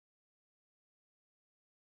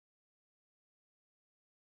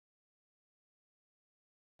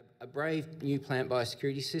a brave new plant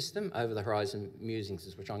biosecurity system over the horizon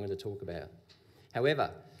musings, which I'm going to talk about.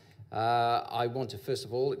 However, I want to first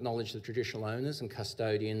of all acknowledge the traditional owners and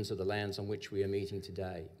custodians of the lands on which we are meeting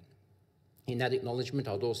today. In that acknowledgement,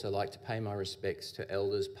 I'd also like to pay my respects to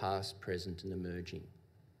elders past, present and emerging.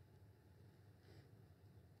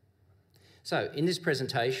 So in this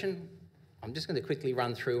presentation, I'm just going to quickly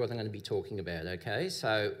run through what I'm going to be talking about, okay?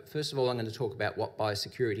 So first of all, I'm going to talk about what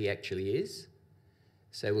biosecurity actually is.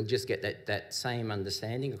 So we'll just get that same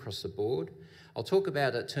understanding across the board. I'll talk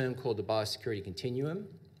about a term called the biosecurity continuum.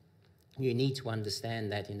 You need to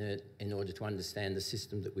understand that in order to understand the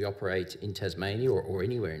system that we operate in Tasmania, or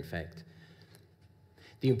anywhere in fact.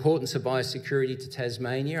 The importance of biosecurity to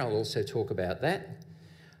Tasmania, I'll also talk about that.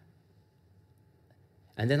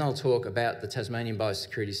 And then I'll talk about the Tasmanian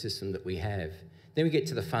biosecurity system that we have. Then we get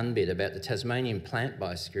to the fun bit about the Tasmanian plant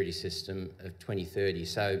biosecurity system of 2030.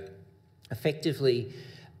 So effectively,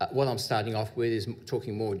 what I'm starting off with is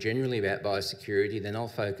talking more generally about biosecurity, then I'll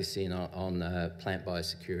focus in on plant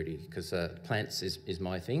biosecurity, because plants is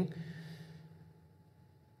my thing.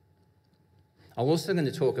 I'm also going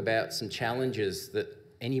to talk about some challenges that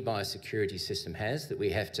any biosecurity system has that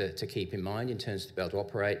we have to keep in mind in terms of being able to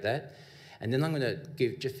operate that. And then I'm going to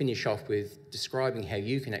just finish off with describing how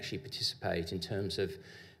you can actually participate in terms of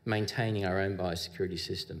maintaining our own biosecurity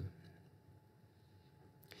system.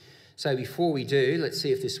 So before we do, let's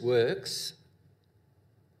see if this works.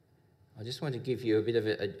 I just want to give you a bit of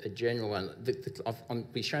a general one. I'll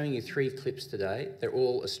be showing you 3 clips today. They're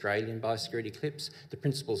all Australian biosecurity clips. The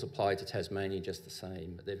principles apply to Tasmania just the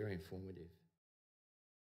same, but they're very informative.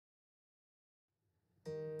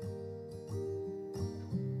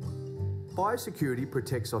 Biosecurity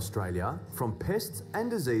protects Australia from pests and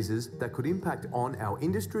diseases that could impact on our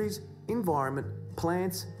industries, environment,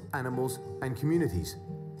 plants, animals and communities.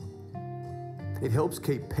 It helps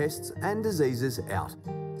keep pests and diseases out,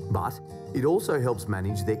 but it also helps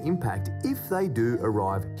manage their impact if they do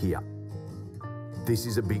arrive here. This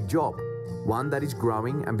is a big job, one that is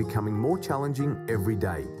growing and becoming more challenging every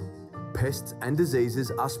day. Pests and diseases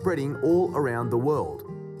are spreading all around the world.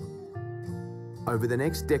 Over the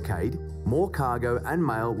next decade, more cargo and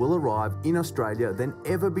mail will arrive in Australia than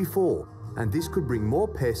ever before, and this could bring more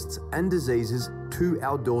pests and diseases to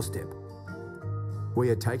our doorstep. We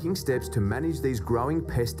are taking steps to manage these growing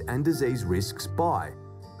pest and disease risks by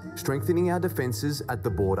strengthening our defences at the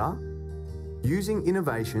border, using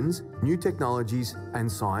innovations, new technologies and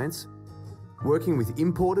science, working with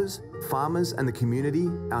importers, farmers and the community,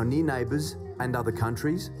 our near neighbours and other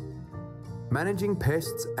countries, managing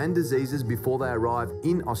pests and diseases before they arrive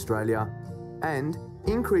in Australia, and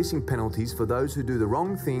increasing penalties for those who do the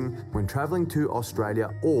wrong thing when travelling to Australia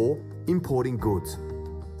or importing goods.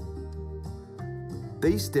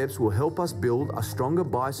 These steps will help us build a stronger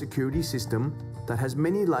biosecurity system that has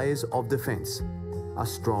many layers of defence. A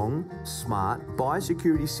strong, smart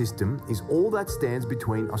biosecurity system is all that stands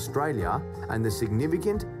between Australia and the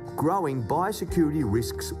significant, growing biosecurity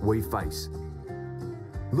risks we face.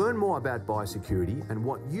 Learn more about biosecurity and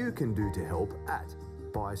what you can do to help at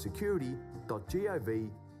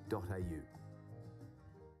biosecurity.gov.au.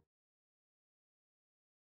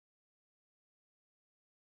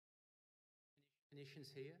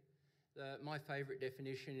 Definitions here. My favourite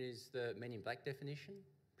definition is the Men in Black definition,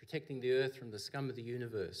 protecting the Earth from the scum of the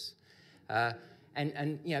universe.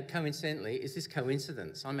 And you know, coincidentally, is this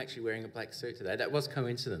coincidence? I'm actually wearing a black suit today. That was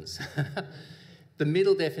coincidence. The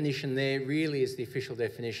middle definition there really is the official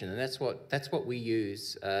definition, and that's what we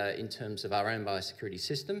use in terms of our own biosecurity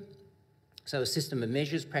system. So a system of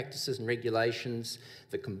measures, practices and regulations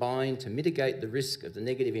that combine to mitigate the risk of the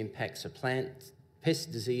negative impacts of plant,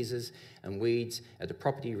 pest, diseases and weeds at the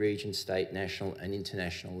property, region, state, national and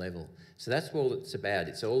international level. So that's all it's about.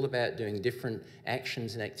 It's all about doing different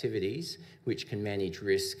actions and activities which can manage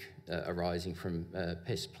risk arising from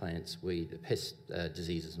pest,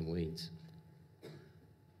 diseases and weeds.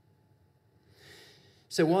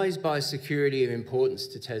 So why is biosecurity of importance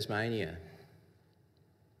to Tasmania?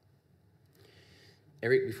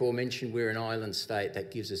 Eric before mentioned we're an island state. That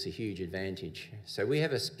gives us a huge advantage. So we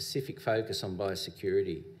have a specific focus on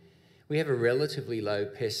biosecurity. We have a relatively low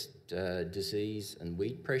pest, disease and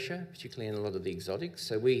weed pressure, particularly in a lot of the exotics.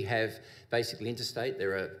 So we have basically interstate,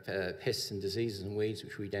 there are pests and diseases and weeds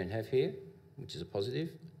which we don't have here, which is a positive.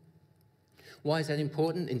 Why is that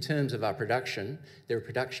important? In terms of our production, there are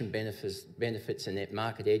production benefits and net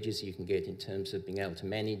market edges you can get in terms of being able to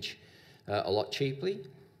manage a lot cheaply.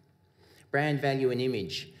 Brand value and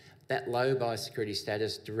image. That low biosecurity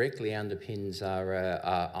status directly underpins our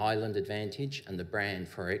island advantage and the brand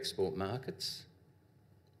for our export markets.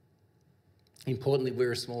 Importantly,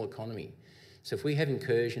 we're a small economy. So if we have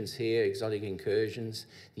incursions here, exotic incursions,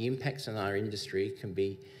 the impacts on our industry can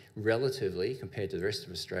be relatively, compared to the rest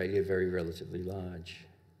of Australia, very relatively large.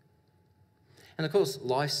 And of course,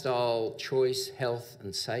 lifestyle, choice, health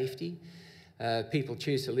and safety. People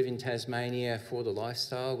choose to live in Tasmania for the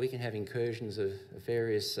lifestyle. We can have incursions of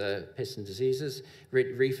various pests and diseases.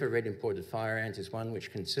 Red imported fire ant is one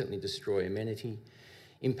which can certainly destroy amenity,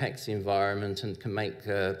 impacts the environment and can make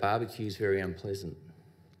barbecues very unpleasant.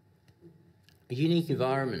 A unique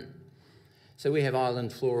environment. So we have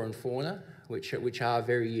island flora and fauna, which are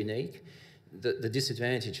very unique. The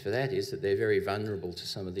disadvantage for that is that they're very vulnerable to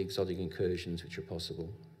some of the exotic incursions which are possible.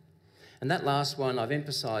 And that last one, I've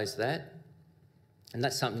emphasised that, and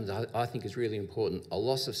that's something that I think is really important. A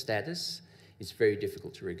loss of status is very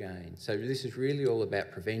difficult to regain. So this is really all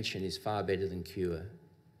about prevention is far better than cure.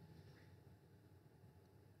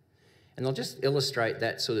 And I'll just illustrate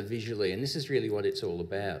that sort of visually, and this is really what it's all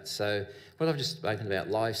about. So what I've just spoken about,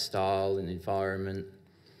 lifestyle and environment,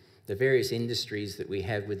 the various industries that we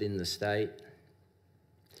have within the state,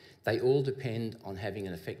 they all depend on having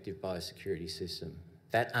an effective biosecurity system.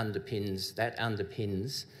 That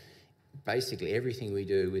underpins basically everything we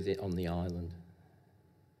do with it on the island.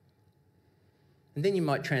 And then you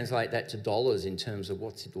might translate that to dollars in terms of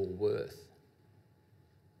what's it all worth.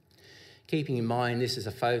 Keeping in mind this is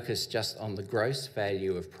a focus just on the gross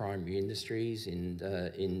value of primary industries in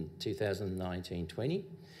 2019-20,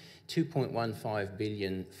 2.15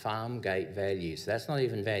 billion farm gate value. So that's not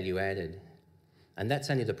even value added. And that's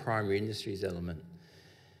only the primary industries element.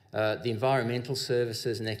 The environmental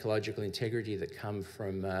services and ecological integrity that come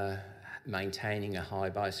from maintaining a high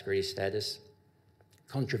biosecurity status.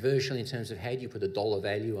 Controversial in terms of how do you put a dollar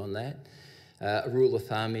value on that. A rule of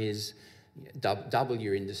thumb is double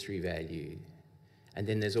your industry value. And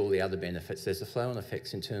then there's all the other benefits. There's the flow-on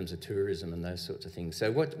effects in terms of tourism and those sorts of things.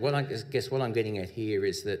 So what I'm getting at here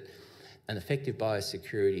is that an effective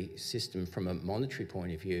biosecurity system from a monetary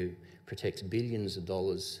point of view protects billions of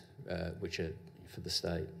dollars, which are for the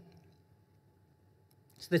state.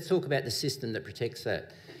 So let's talk about the system that protects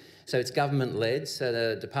that. So it's government-led. So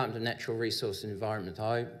the Department of Natural Resources and Environment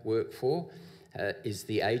I work for is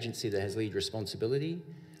the agency that has lead responsibility.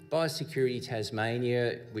 Biosecurity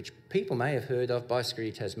Tasmania, which people may have heard of,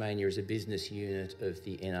 Biosecurity Tasmania is a business unit of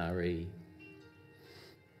the NRE.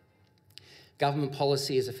 Government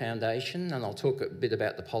policy is a foundation, and I'll talk a bit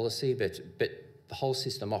about the policy, but the whole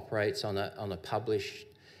system operates on a published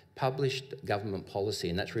government policy,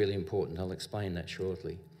 and that's really important. I'll explain that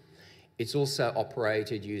shortly. It's also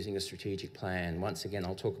operated using a strategic plan. Once again,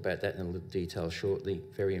 I'll talk about that in a little detail shortly,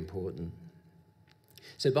 very important.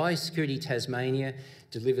 So Biosecurity Tasmania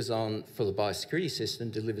delivers on, for the biosecurity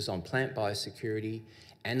system, delivers on plant biosecurity,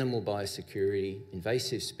 animal biosecurity,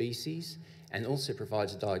 invasive species, and also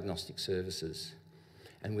provides diagnostic services.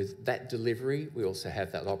 And with that delivery, we also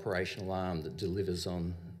have that operational arm that delivers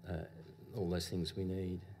on all those things we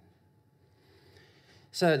need.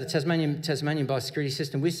 So the Tasmanian biosecurity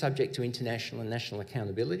system, we're subject to international and national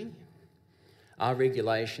accountability. Our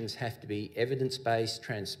regulations have to be evidence-based,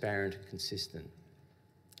 transparent, and consistent.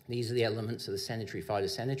 These are the elements of the Sanitary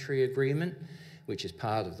Phytosanitary Agreement, which is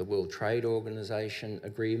part of the World Trade Organization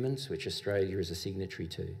agreements, which Australia is a signatory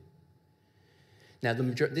to. Now,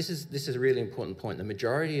 this is a really important point. The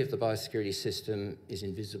majority of the biosecurity system is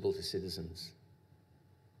invisible to citizens.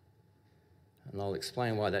 And I'll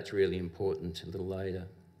explain why that's really important a little later.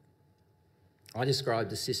 I describe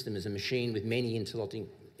the system as a machine with many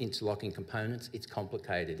interlocking components. It's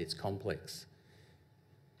complicated, it's complex.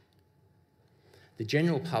 The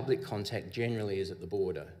general public contact generally is at the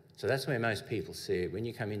border. So that's where most people see it. When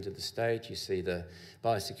you come into the state, you see the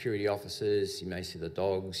biosecurity officers, you may see the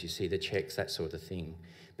dogs, you see the checks, that sort of thing.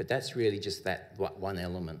 But that's really just that one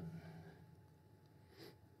element.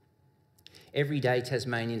 Everyday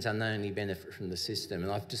Tasmanians unknowingly benefit from the system.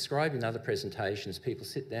 And I've described in other presentations, people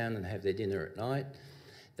sit down and have their dinner at night.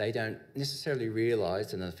 They don't necessarily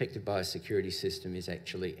realise that an effective biosecurity system is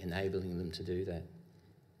actually enabling them to do that.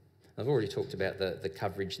 I've already talked about the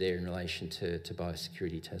coverage there in relation to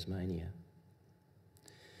Biosecurity Tasmania.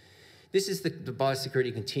 This is the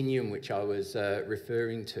biosecurity continuum which I was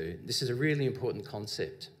referring to. This is a really important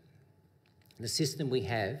concept. The system we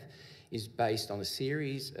have is based on a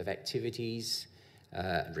series of activities,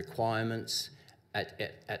 requirements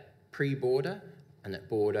at pre-border and at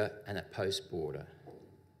border and at post-border.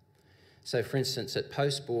 So for instance, at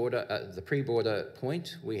post-border, the pre-border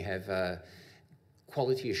point, we have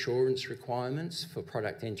quality assurance requirements for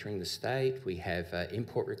product entering the state. We have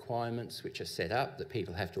import requirements which are set up that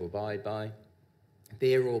people have to abide by.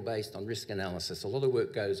 They're all based on risk analysis. A lot of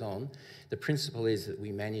work goes on. The principle is that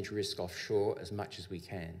we manage risk offshore as much as we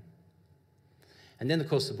can. And then, of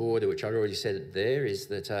course, the border, which I already said there, is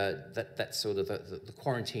that that's sort of the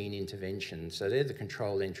quarantine intervention. So they're the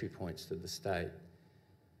control entry points to the state.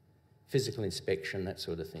 Physical inspection, that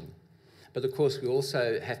sort of thing. But of course, we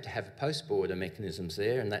also have to have post-border mechanisms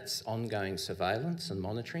there, and that's ongoing surveillance and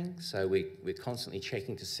monitoring. So we're constantly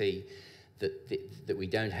checking to see that we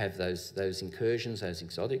don't have those incursions, those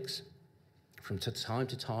exotics. From time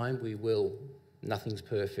to time, we will. Nothing's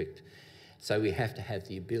perfect. So we have to have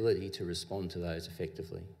the ability to respond to those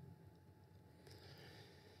effectively.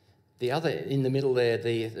 The other, in the middle there,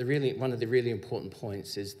 one of the really important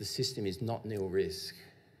points is the system is not nil risk.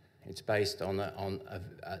 It's based on an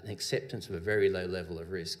acceptance of a very low level of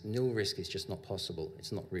risk. Nil risk is just not possible.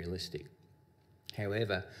 It's not realistic.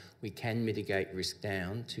 However, we can mitigate risk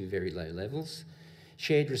down to very low levels.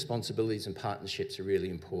 Shared responsibilities and partnerships are really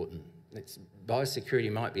important.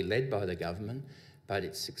 Biosecurity might be led by the government, but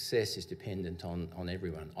its success is dependent on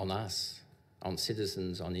everyone, on us, on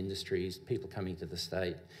citizens, on industries, people coming to the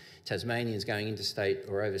state, Tasmanians going interstate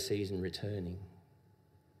or overseas and returning.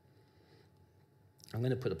 I'm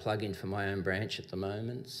going to put a plug in for my own branch at the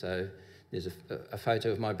moment. So there's a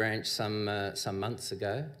photo of my branch some months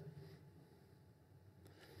ago.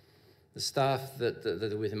 The staff that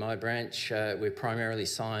are within my branch, we're primarily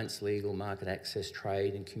science, legal, market access,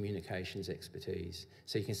 trade and communications expertise.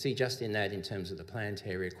 So you can see just in that, in terms of the plant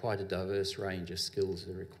area, quite a diverse range of skills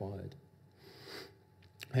that are required.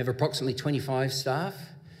 We have approximately 25 staff,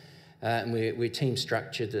 and we're team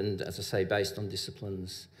structured and, as I say, based on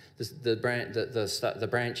disciplines. The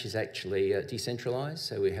branch is actually decentralised,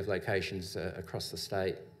 so we have locations across the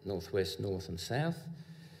state, northwest, north and south.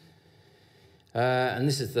 And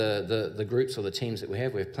this is the groups or the teams that we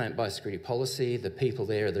have. We have plant biosecurity policy. The people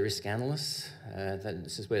there are the risk analysts.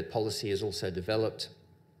 This is where policy is also developed.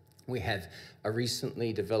 We have a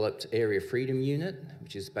recently developed area freedom unit,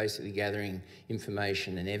 which is basically gathering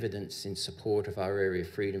information and evidence in support of our area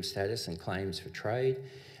freedom status and claims for trade.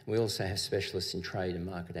 We also have specialists in trade and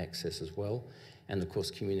market access as well, and of course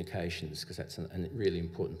communications, because that's a really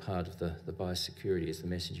important part of the biosecurity is the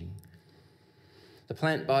messaging. The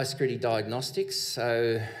plant biosecurity diagnostics,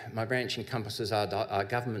 so my branch encompasses our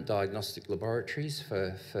government diagnostic laboratories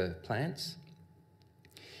for plants.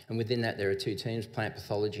 And within that there are two teams, plant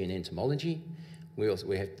pathology and entomology. We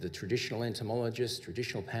have the traditional entomologists,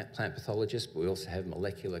 traditional plant pathologists, but we also have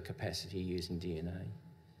molecular capacity using DNA.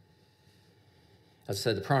 As I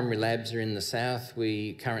said, the primary labs are in the south.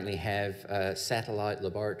 We currently have satellite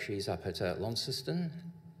laboratories up at Launceston,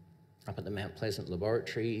 up at the Mount Pleasant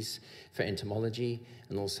Laboratories for entomology,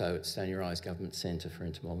 and also at Stony Rise Government Centre for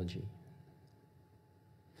entomology.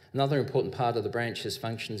 Another important part of the branch's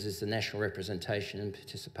functions is the national representation and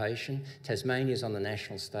participation. Tasmania is on the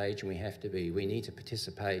national stage, and we have to be. We need to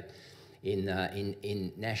participate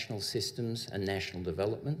in national systems and national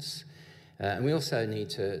developments. And we also need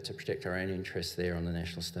to protect our own interests there on the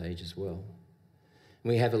national stage as well.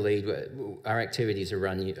 We have a lead. Our activities are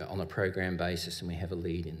run on a program basis, and we have a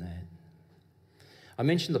lead in that. I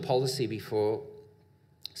mentioned the policy before.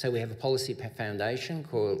 So we have a policy foundation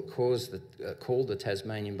called the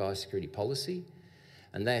Tasmanian Biosecurity Policy,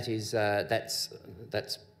 and that is that's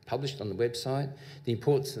published on the website. The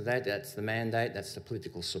importance of that's the mandate, that's the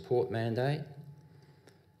political support mandate.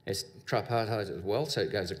 It's tripartite as well, so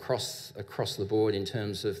it goes across the board in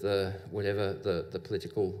terms of whatever the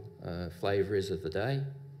political flavour is of the day.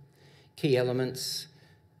 Key elements,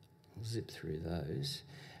 I'll zip through those.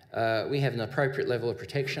 We have an appropriate level of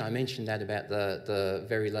protection. I mentioned that about the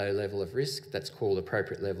very low level of risk. That's called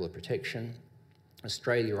appropriate level of protection.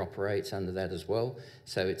 Australia operates under that as well.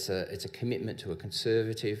 So it's a commitment to a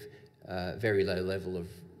conservative, very low level of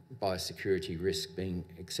biosecurity risk being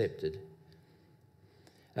accepted.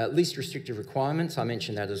 Least restrictive requirements, I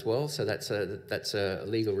mentioned that as well. So that's a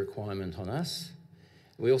legal requirement on us.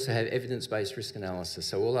 We also have evidence-based risk analysis.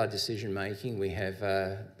 So all our decision making, we have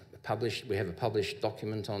a published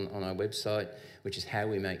document on our website, which is how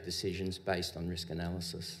we make decisions based on risk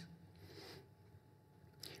analysis.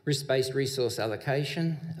 Risk-based resource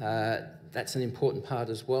allocation, that's an important part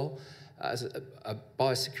as well.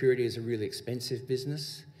 Biosecurity is a really expensive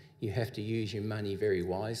business. You have to use your money very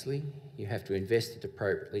wisely. You have to invest it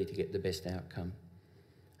appropriately to get the best outcome.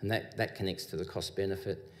 And that connects to the cost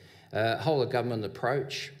benefit. Whole of government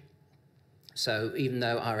approach. So even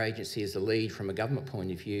though our agency is the lead from a government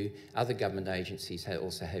point of view, other government agencies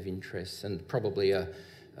also have interests, and probably a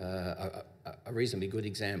reasonably good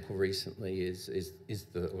example recently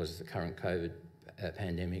was the current COVID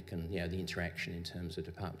pandemic and the interaction in terms of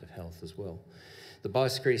Department of Health as well. The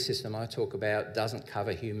biosecurity system I talk about doesn't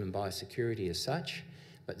cover human biosecurity as such,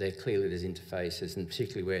 but clearly there's interfaces, and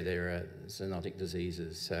particularly where there are zoonotic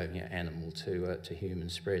diseases, so animal to human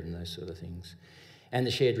spread and those sort of things. And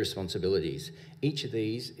the shared responsibilities. Each of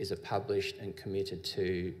these is a published and committed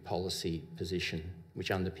to policy position,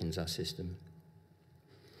 which underpins our system.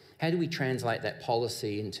 How do we translate that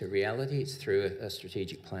policy into reality? It's through a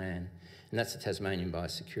strategic plan, and that's the Tasmanian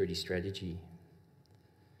Biosecurity Strategy.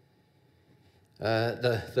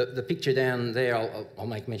 The picture down there, I'll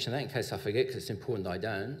make mention of that in case I forget, because it's important I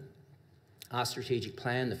don't. Our strategic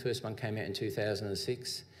plan, the first one came out in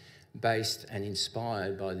 2006, based and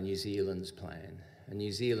inspired by the New Zealand's plan. And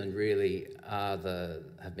New Zealand really have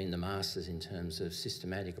been the masters in terms of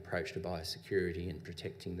systematic approach to biosecurity and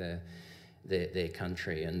protecting their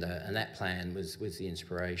country. And that plan was the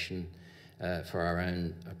inspiration for our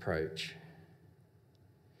own approach.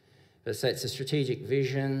 But so it's a strategic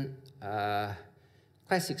vision,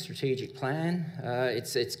 classic strategic plan.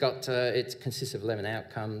 It consists of 11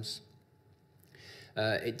 outcomes.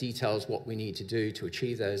 It details what we need to do to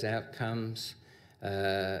achieve those outcomes.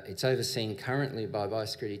 It's overseen currently by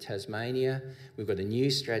Biosecurity Tasmania. We've got a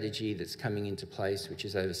new strategy that's coming into place, which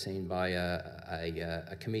is overseen by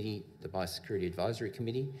a committee, the Biosecurity Advisory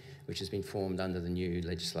Committee, which has been formed under the new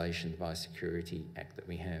legislation, the Biosecurity Act that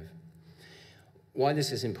we have. Why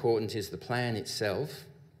this is important is the plan itself.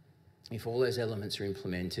 If all those elements are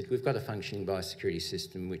implemented, we've got a functioning biosecurity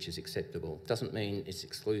system which is acceptable. Doesn't mean it's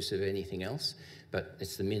exclusive of anything else, but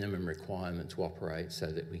it's the minimum requirement to operate so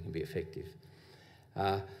that we can be effective.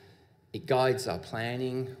 It guides our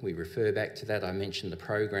planning. We refer back to that. I mentioned the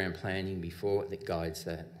program planning before. It guides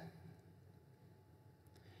that.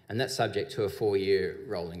 And that's subject to a 4-year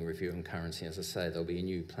rolling review and currency. As I say, there'll be a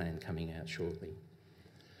new plan coming out shortly.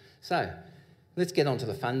 So let's get on to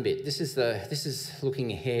the fun bit. This is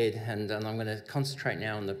looking ahead, and I'm going to concentrate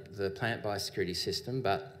now on the plant biosecurity system,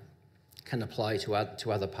 but can apply to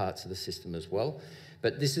other parts of the system as well.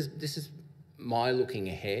 But this is my looking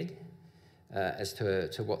ahead. As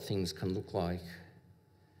to what things can look like.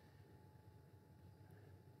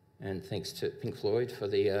 And thanks to Pink Floyd for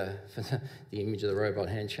the image of the robot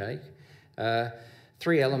handshake.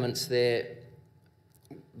 3 elements there.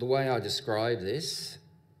 The way I describe this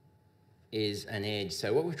is an edge.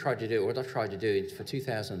 So what I've tried to do for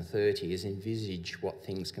 2030 is envisage what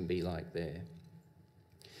things can be like there.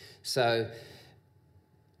 So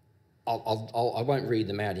I won't read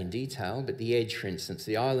them out in detail, but the edge, for instance,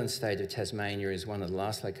 the island state of Tasmania is one of the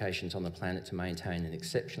last locations on the planet to maintain an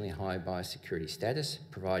exceptionally high biosecurity status,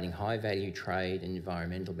 providing high-value trade and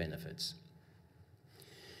environmental benefits.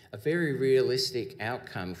 A very realistic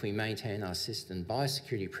outcome if we maintain our system.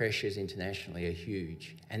 Biosecurity pressures internationally are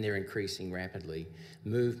huge, and they're increasing rapidly.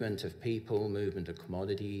 Movement of people, movement of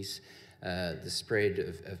commodities, the spread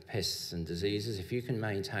of pests and diseases. If you can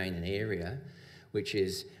maintain an area which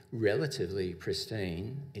is relatively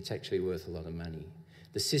pristine, it's actually worth a lot of money.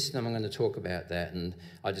 The system, I'm going to talk about that, and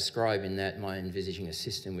I describe in that my envisaging a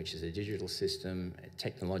system which is a digital system,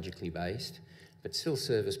 technologically based, but still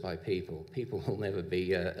serviced by people. People will never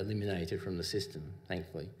be eliminated from the system,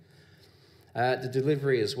 thankfully. The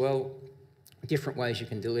delivery as well, different ways you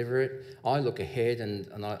can deliver it. I look ahead,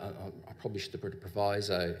 and I probably should have put a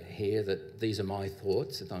proviso here that these are my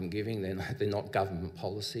thoughts that I'm giving. They're not government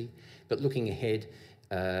policy, but looking ahead,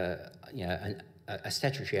 a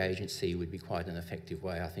statutory agency would be quite an effective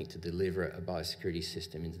way, I think, to deliver a biosecurity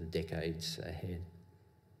system into the decades ahead.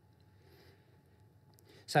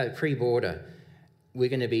 So pre-border, we're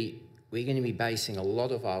going to be basing a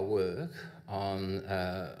lot of our work on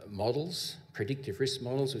models, predictive risk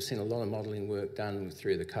models. We've seen a lot of modelling work done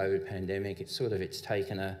through the COVID pandemic. It's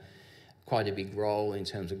taken quite a big role in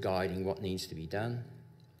terms of guiding what needs to be done.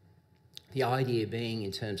 The idea being,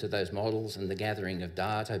 in terms of those models and the gathering of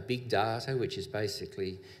data, big data, which is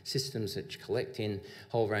basically systems that collect in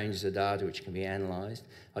whole ranges of data which can be analysed.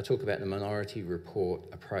 I talk about the minority report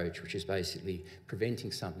approach, which is basically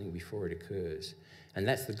preventing something before it occurs. And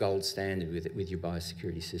that's the gold standard with your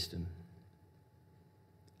biosecurity system.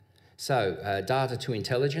 So data to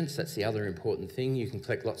intelligence, that's the other important thing. You can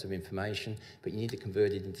collect lots of information, but you need to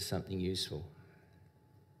convert it into something useful.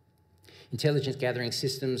 Intelligence gathering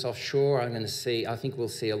systems offshore, I think we'll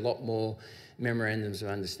see a lot more memorandums of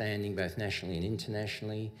understanding, both nationally and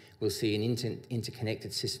internationally. We'll see an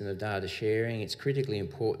interconnected system of data sharing. It's critically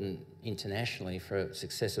important internationally for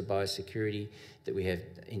success of biosecurity that we have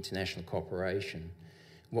international cooperation.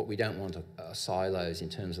 What we don't want are silos in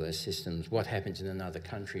terms of those systems. What happens in another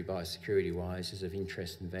country biosecurity-wise is of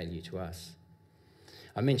interest and value to us.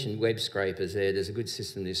 I mentioned web scrapers there. There's a good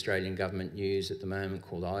system the Australian government uses at the moment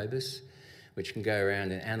called IBIS, which can go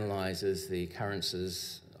around and analyses the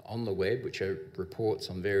occurrences on the web, which are reports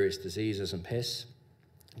on various diseases and pests,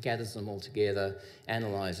 gathers them all together,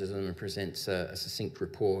 analyses them and presents a succinct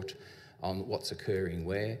report on what's occurring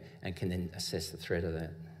where, and can then assess the threat of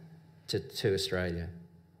that to Australia.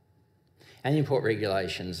 And import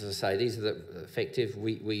regulations, as I say, these are the effective.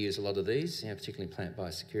 We use a lot of these, particularly plant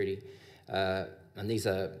biosecurity, and these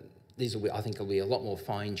I think will be a lot more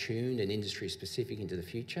fine-tuned and industry-specific into the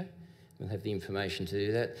future. We'll have the information to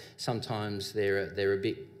do that. Sometimes they're a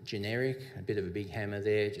bit generic, a bit of a big hammer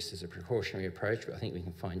there, just as a precautionary approach, but I think we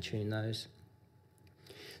can fine-tune those.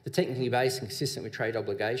 The technically based and consistent with trade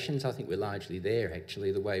obligations, I think we're largely there,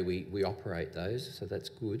 actually, the way we operate those, so that's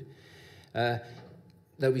good.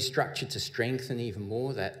 They'll be structured to strengthen even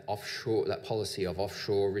more that policy of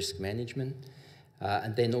offshore risk management.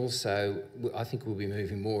 And then also, I think we'll be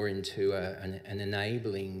moving more into an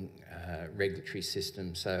enabling regulatory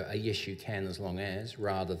system. So a yes, you can as long as,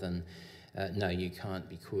 rather than no, you can't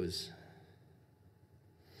because.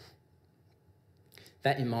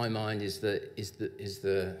 That, in my mind, is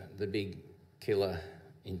the big killer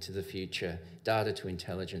into the future. Data to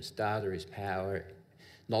intelligence. Data is power.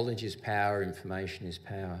 Knowledge is power. Information is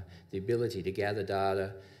power. The ability to gather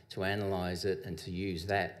data, to analyse it, and to use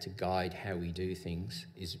that to guide how we do things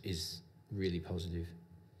is really positive.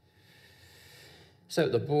 So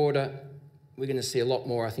at the border, we're going to see a lot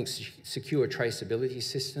more, I think, secure traceability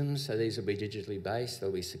systems. So these will be digitally based.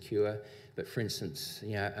 They'll be secure. But for instance,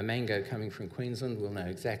 a mango coming from Queensland, we'll know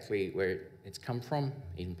exactly where it's come from,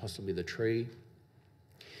 even possibly the tree.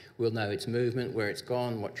 We'll know its movement, where it's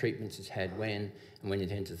gone, what treatments it's had when, and when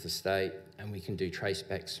it enters the state, and we can do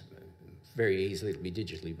tracebacks very easily. It'll be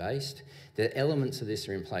digitally based. The elements of this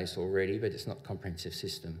are in place already, but it's not a comprehensive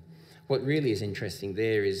system. What really is interesting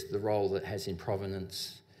there is the role that it has in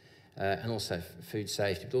provenance and also food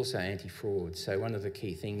safety, but also anti-fraud. So one of the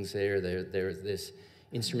key things there's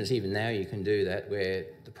instruments, even now you can do that, where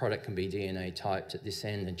the product can be DNA typed at this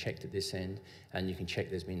end and checked at this end, and you can check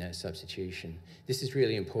there's been no substitution. This is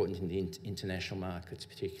really important in the international markets,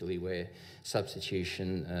 particularly where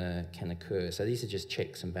substitution can occur. So these are just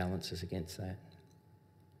checks and balances against that.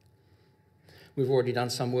 We've already done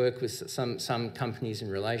some work with some companies in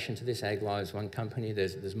relation to this. AgLive is one company.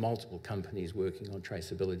 There's multiple companies working on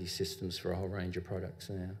traceability systems for a whole range of products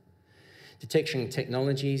now. Detection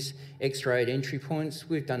technologies, X-rayed entry points.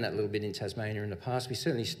 We've done that a little bit in Tasmania in the past. We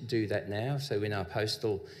certainly do that now. So in our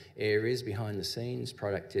postal areas behind the scenes,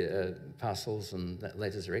 product parcels and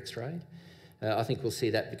letters are X-rayed. I think we'll see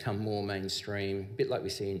that become more mainstream, a bit like we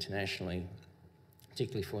see internationally,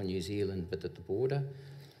 particularly for New Zealand, but at the border.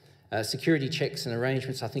 Security checks and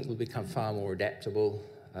arrangements, I think, will become far more adaptable.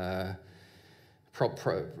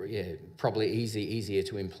 Probably easier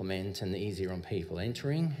to implement and easier on people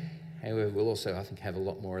entering. However, we'll also, I think, have a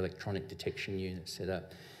lot more electronic detection units set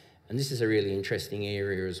up. And this is a really interesting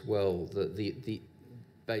area as well, the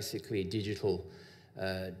basically digital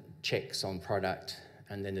checks on product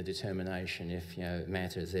and then a determination if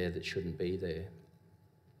matter is there that shouldn't be there.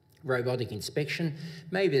 Robotic inspection,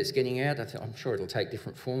 maybe it's getting out. I'm sure it'll take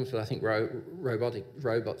different forms, but I think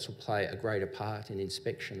robots will play a greater part in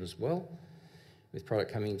inspection as well, with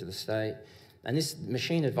product coming into the state. And this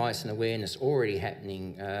machine advice and awareness already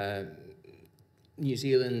happening. New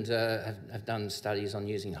Zealand have done studies on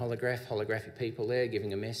using holographic people there,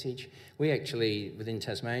 giving a message. We actually, within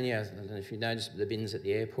Tasmania, I don't know if you noticed, the bins at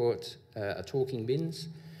the airport are talking bins.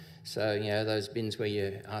 So, those bins where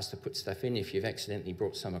you're asked to put stuff in, if you've accidentally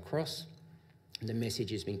brought some across, the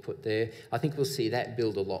message is being put there. I think we'll see that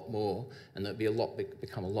build a lot more, and there'll be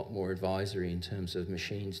become a lot more advisory in terms of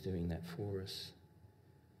machines doing that for us.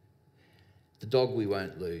 The dog we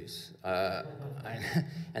won't lose.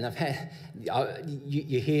 And I've had,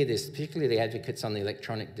 you hear this, particularly the advocates on the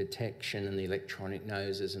electronic detection and the electronic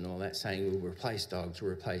noses and all that, saying we'll replace dogs,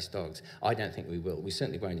 we'll replace dogs. I don't think we will. We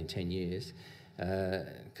certainly won't in 10 years,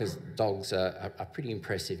 because dogs are pretty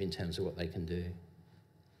impressive in terms of what they can do.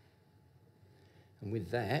 And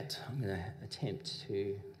with that, I'm going to attempt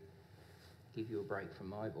to give you a break from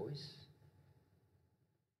my voice.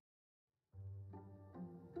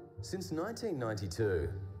 Since 1992,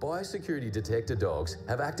 biosecurity detector dogs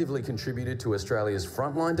have actively contributed to Australia's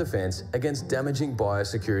frontline defence against damaging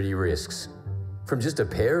biosecurity risks. From just a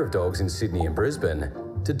pair of dogs in Sydney and Brisbane,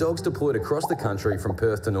 to dogs deployed across the country from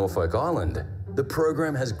Perth to Norfolk Island, the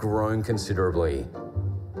program has grown considerably.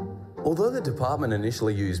 Although the department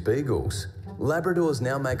initially used beagles, Labradors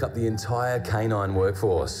now make up the entire canine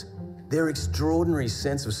workforce. Their extraordinary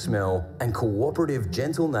sense of smell and cooperative,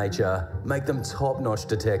 gentle nature make them top-notch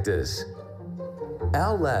detectors.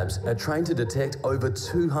 Our labs are trained to detect over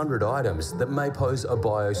 200 items that may pose a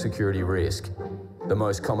biosecurity risk. The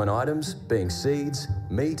most common items being seeds,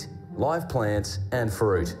 meat, live plants and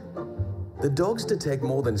fruit. The dogs detect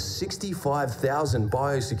more than 65,000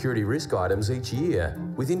 biosecurity risk items each year,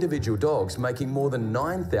 with individual dogs making more than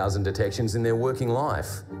 9,000 detections in their working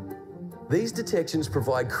life. These detections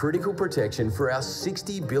provide critical protection for our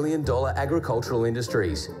 $60 billion agricultural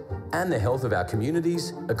industries and the health of our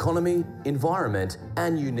communities, economy, environment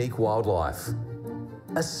and unique wildlife.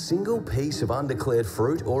 A single piece of undeclared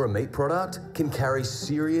fruit or a meat product can carry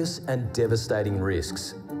serious and devastating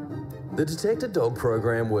risks. The Detect a Dog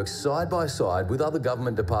program works side by side with other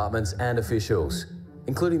government departments and officials,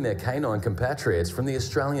 including their canine compatriots from the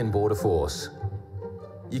Australian Border Force.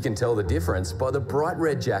 You can tell the difference by the bright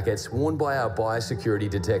red jackets worn by our biosecurity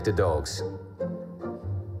detector dogs.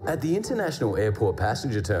 At the International Airport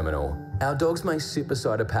Passenger Terminal, our dogs may sit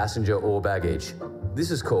beside a passenger or baggage.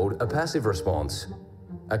 This is called a passive response.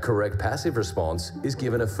 A correct passive response is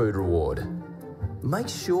given a food reward. Make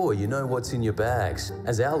sure you know what's in your bags,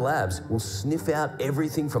 as our labs will sniff out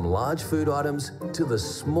everything from large food items to the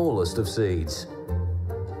smallest of seeds.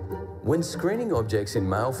 When screening objects in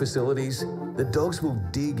mail facilities, the dogs will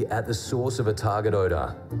dig at the source of a target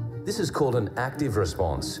odour. This is called an active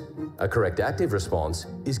response. A correct active response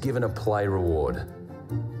is given a play reward.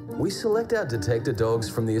 We select our detector dogs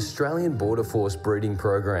from the Australian Border Force breeding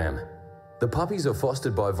program. The puppies are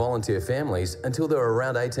fostered by volunteer families until they're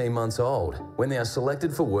around 18 months old, when they are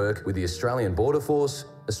selected for work with the Australian Border Force,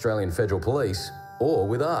 Australian Federal Police, or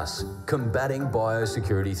with us, combating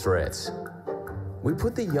biosecurity threats. We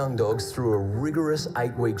put the young dogs through a rigorous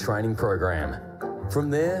 8-week training program.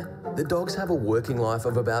 From there, the dogs have a working life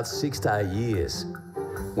of about 6 to 8 years.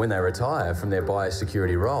 When they retire from their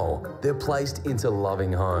biosecurity role, they're placed into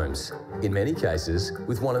loving homes, in many cases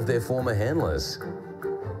with one of their former handlers.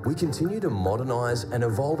 We continue to modernise and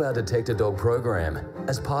evolve our Detect a Dog program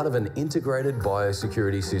as part of an integrated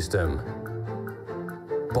biosecurity system.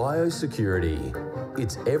 Biosecurity,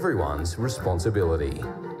 it's everyone's responsibility.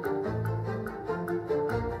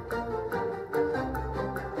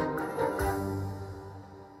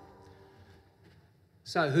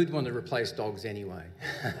 So who'd want to replace dogs anyway?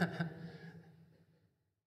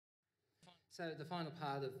 So the final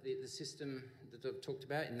part of the system that I've talked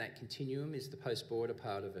about in that continuum is the post-border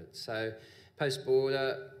part of it. So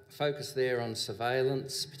post-border, focus there on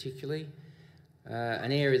surveillance particularly.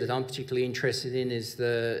 An area that I'm particularly interested in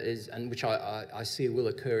and which I see will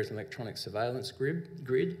occur, is an electronic surveillance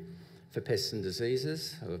grid for pests and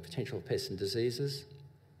diseases, or potential pests and diseases.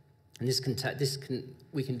 And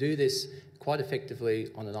we can do this quite effectively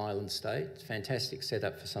on an island state. It's a fantastic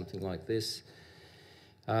setup for something like this.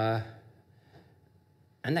 And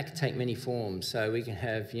that can take many forms. So we can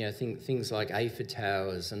have, things like aphid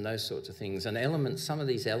towers and those sorts of things. And elements, some of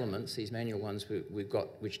these elements, these manual ones we've got,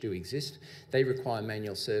 which do exist, they require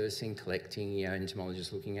manual servicing, collecting,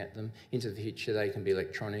 entomologists looking at them. Into the future, they can be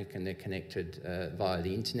electronic and they're connected via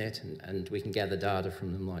the internet, and we can gather data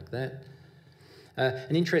from them like that.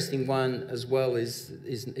 An interesting one as well is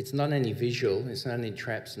it's not only visual, it's not only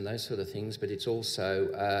traps and those sort of things, but it's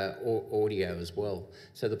also audio as well.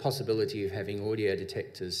 So the possibility of having audio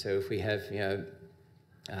detectors. So if we have,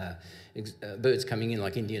 birds coming in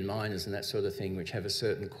like Indian miners and that sort of thing, which have a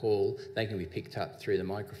certain call, they can be picked up through the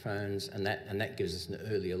microphones, and that gives us an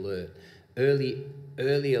early alert. Early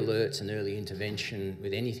alerts and early intervention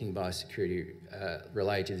with anything biosecurity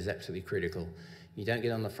related is absolutely critical. You don't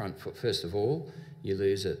get on the front foot, first of all, you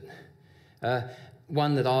lose it.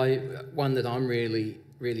 One that I'm really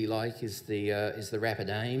like is the rapid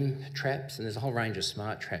aim traps, and there's a whole range of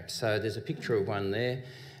smart traps. So there's a picture of one there,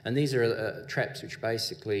 and these are traps which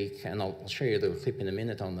basically and I'll show you a little clip in a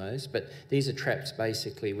minute on those, but these are traps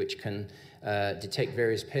basically which can detect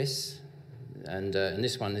various pests, and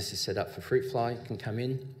this is set up for fruit fly, can come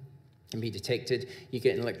in and be detected. You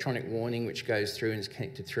get an electronic warning which goes through and is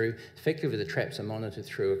connected through. Effectively, the traps are monitored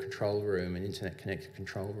through a control room, an internet-connected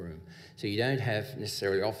control room. So you don't have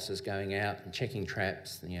necessarily officers going out and checking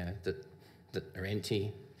traps, that are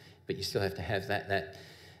empty, but you still have to have that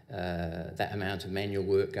amount of manual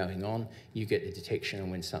work going on. You get the detection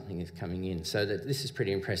on when something is coming in. So this is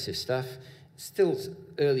pretty impressive stuff. Still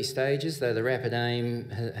early stages, though the Rapid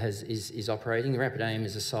Aim is operating. The Rapid Aim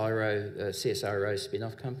is a CSIRO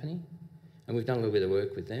spin-off company, and we've done a little bit of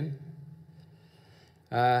work with them.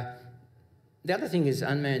 The other thing is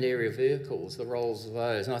unmanned aerial vehicles, the roles of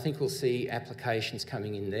those, and I think we'll see applications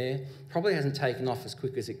coming in there. Probably hasn't taken off as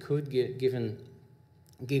quick as it could, given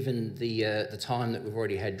given the time that we've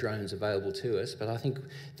already had drones available to us, but I think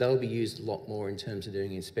they'll be used a lot more in terms of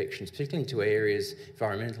doing inspections, particularly into areas,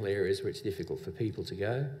 environmental areas, where it's difficult for people to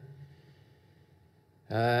go.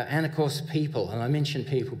 And of course, people, and I mentioned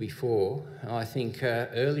people before. I think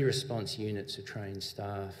early response units are trained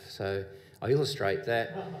staff, so I illustrate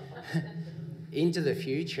that. Into the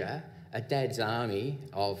future, a dad's army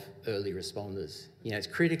of early responders. You know, it's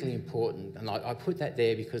critically important, and I put that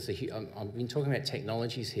there because I've been talking about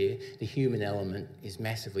technologies here. The human element is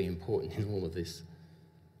massively important in all of this.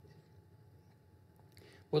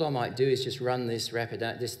 What I might do is just run this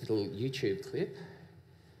little YouTube clip.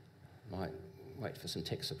 Might wait for some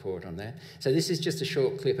tech support on that. So this is just a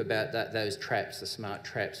short clip about those traps, the smart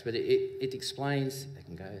traps, but it explains. They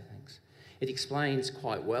can go, thanks. It explains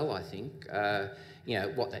quite well, I think, you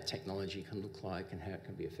know, what that technology can look like and how it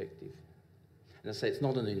can be effective. And I say it's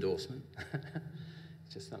not an endorsement,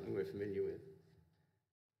 it's just something we're familiar with.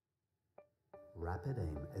 Rapid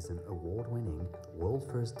Aim is an award-winning,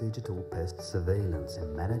 world-first digital pest surveillance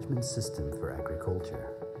and management system for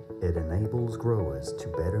agriculture. It enables growers to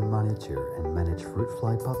better monitor and manage fruit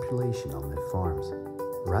fly population on their farms.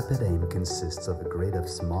 Rapid Aim consists of a grid of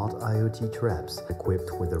smart IoT traps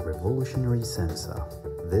equipped with a revolutionary sensor.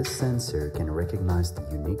 This sensor can recognize the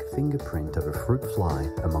unique fingerprint of a fruit fly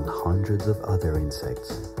among hundreds of other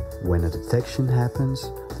insects. When a detection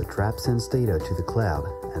happens, the trap sends data to the cloud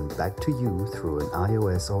and back to you through an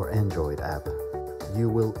iOS or Android app. You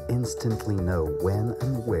will instantly know when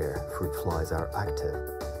and where fruit flies are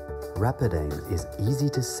active. Rapid Aim is easy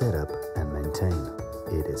to set up and maintain.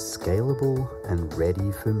 It is scalable and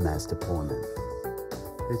ready for mass deployment.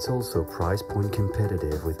 It's also price point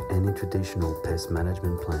competitive with any traditional pest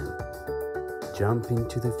management plan. Jump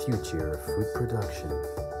into the future of food production.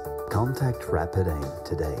 Contact Rapid Aim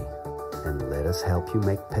today and let us help you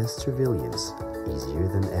make pest surveillance easier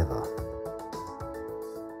than ever.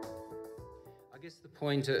 I guess the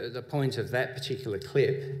point of that particular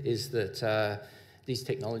clip is that these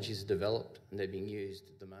technologies are developed and they're being used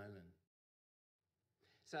at the moment.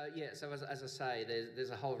 So yeah, so as I say,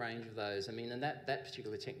 there's a whole range of those. I mean, and that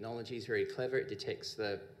particular technology is very clever. It detects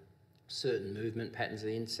the certain movement patterns of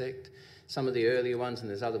the insect. Some of the earlier ones, and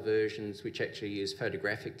there's other versions which actually use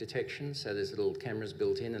photographic detection. So there's little cameras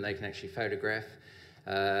built in, and they can actually photograph.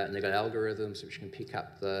 And they've got algorithms which can pick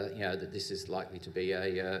up that this is likely to be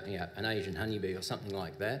an Asian honeybee or something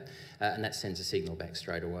like that, and that sends a signal back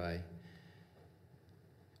straight away.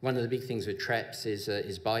 One of the big things with traps is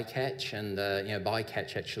bycatch, and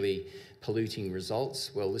bycatch actually polluting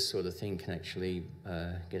results. Well, this sort of thing can actually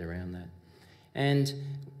get around that. And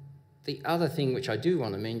the other thing which I do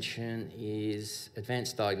want to mention is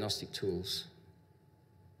advanced diagnostic tools.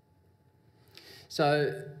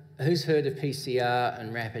 So, who's heard of PCR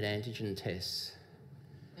and rapid antigen tests?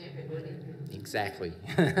 Everybody. Exactly.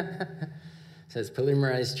 So it's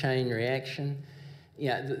polymerase chain reaction.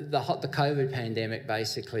 Yeah, the COVID pandemic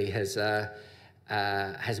basically has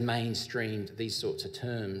mainstreamed these sorts of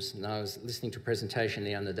terms. And I was listening to a presentation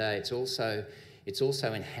the other day. It's also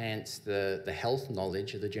enhanced the health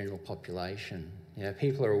knowledge of the general population. You know,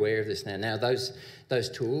 people are aware of this now. Now those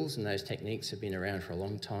tools and those techniques have been around for a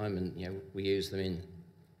long time, and we use them in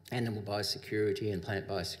animal biosecurity and plant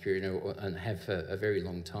biosecurity, and have for a very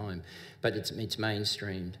long time. But it's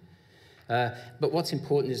mainstreamed. But what's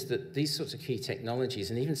important is that these sorts of key technologies,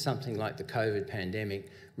 and even something like the COVID pandemic,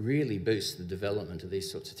 really boosts the development of these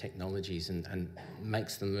sorts of technologies and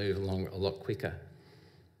makes them move along a lot quicker.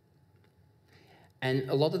 And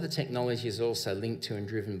a lot of the technology is also linked to and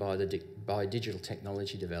driven by digital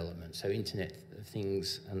technology development, so Internet of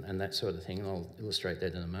Things and that sort of thing, and I'll illustrate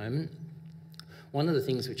that in a moment. One of the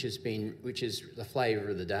things which is the flavour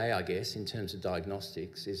of the day, I guess, in terms of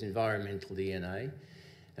diagnostics, is environmental DNA.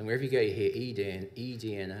 And wherever you go, you hear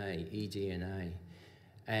eDNA.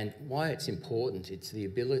 And why it's important, it's the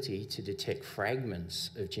ability to detect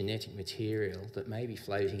fragments of genetic material that may be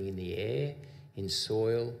floating in the air, in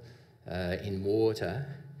soil, in water.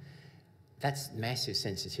 That's massive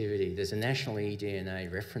sensitivity. There's a national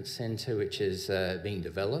eDNA reference centre which is being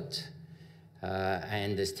developed,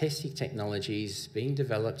 and there's testing technologies being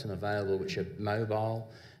developed and available which are mobile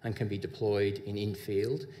and can be deployed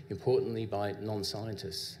in-field, importantly by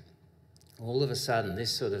non-scientists. All of a sudden,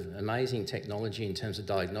 this sort of amazing technology in terms of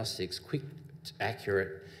diagnostics, quick,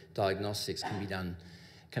 accurate diagnostics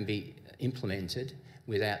can be implemented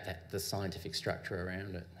without the scientific structure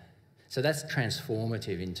around it. So that's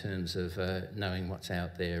transformative in terms of knowing what's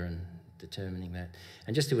out there and determining that.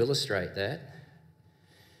 And just to illustrate that,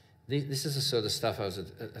 this is the sort of stuff I was at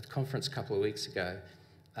a conference a couple of weeks ago,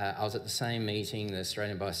 I was at the same meeting, the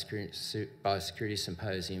Australian Biosecurity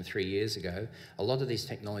Symposium 3 years ago. A lot of these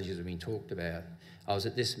technologies have been talked about. I was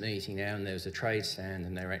at this meeting now and there was a trade stand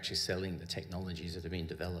and they were actually selling the technologies that have been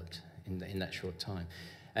developed in that short time.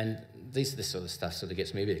 And these are the sort of stuff sort of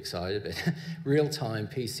gets me a bit excited, but real-time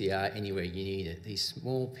PCR anywhere you need it. These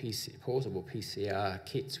small portable PCR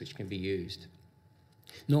kits which can be used.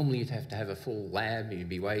 Normally you'd have to have a full lab, you'd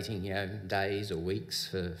be waiting days or weeks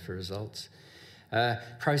for results.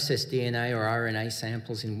 Process DNA or RNA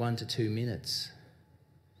samples in 1 to 2 minutes.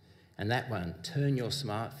 And that one, turn your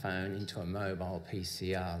smartphone into a mobile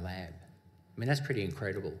PCR lab. I mean, that's pretty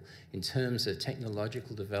incredible in terms of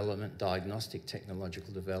technological development, diagnostic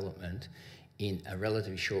technological development in a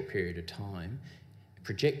relatively short period of time.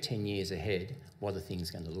 Project 10 years ahead, what are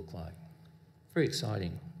things going to look like? Very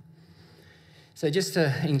exciting. So just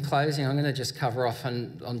in closing, I'm going to just cover off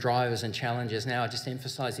on drivers and challenges. Now, I just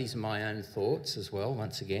emphasise these are my own thoughts as well,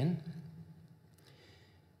 once again.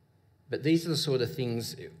 But these are the sort of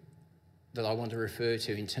things that I want to refer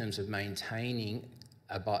to in terms of maintaining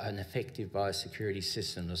an effective biosecurity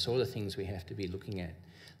system, the sort of things we have to be looking at.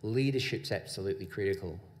 Leadership's absolutely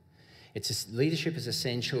critical. Leadership is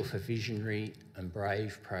essential for visionary and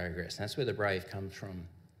brave progress. And that's where the brave comes from.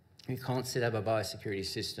 You can't set up a biosecurity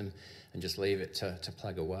system and just leave it to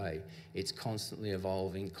plug away. It's constantly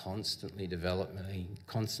evolving, constantly developing,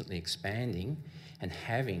 constantly expanding, and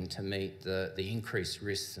having to meet the increased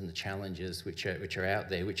risks and the challenges which are out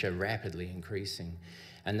there, which are rapidly increasing.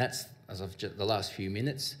 And that's, as I've just, the last few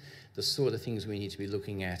minutes, the sort of things we need to be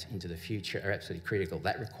looking at into the future are absolutely critical.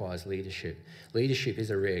 That requires leadership. Leadership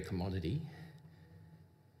is a rare commodity.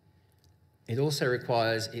 It also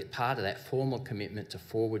requires part of that formal commitment to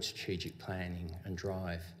forward strategic planning and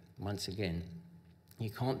drive. Once again,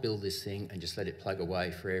 you can't build this thing and just let it plug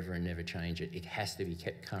away forever and never change it. It has to be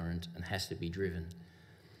kept current and has to be driven.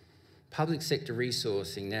 Public sector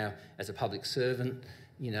resourcing. Now, as a public servant,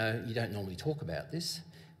 you don't normally talk about this,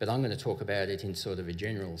 but I'm going to talk about it in sort of a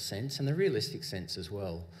general sense and a realistic sense as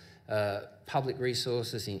well. Public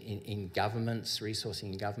resources in governments,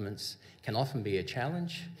 resourcing in governments can often be a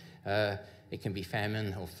challenge. It can be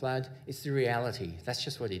famine or flood. It's the reality. That's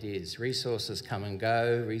just what it is. Resources come and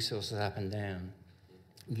go, resources up and down.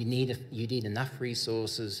 You need enough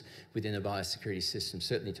resources within a biosecurity system,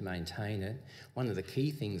 certainly to maintain it. One of the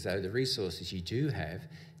key things, though, the resources you do have,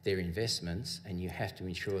 they're investments, and you have to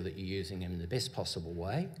ensure that you're using them in the best possible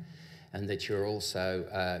way and that you're also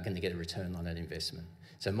going to get a return on that investment.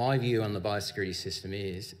 So my view on the biosecurity system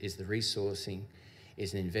is the resourcing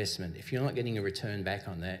is an investment. If you're not getting a return back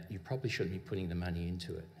on that, you probably shouldn't be putting the money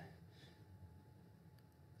into it.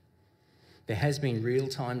 There has been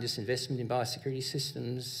real-time disinvestment in biosecurity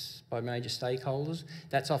systems by major stakeholders.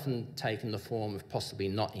 That's often taken the form of possibly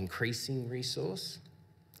not increasing resource,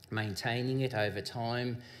 maintaining it over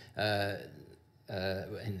time. In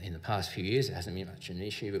the past few years, it hasn't been much an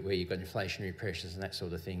issue, but where you've got inflationary pressures and that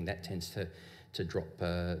sort of thing, that tends to drop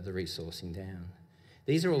the resourcing down.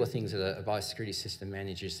 These are all the things that a biosecurity system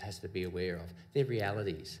manager has to be aware of. They're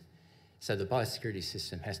realities. So the biosecurity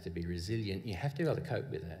system has to be resilient. You have to be able to cope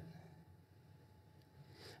with that.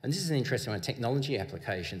 And this is an interesting one, technology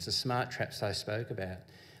applications, the smart traps I spoke about.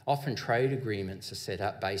 Often trade agreements are set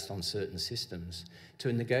up based on certain systems.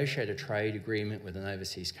 To negotiate a trade agreement with an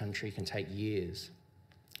overseas country can take years.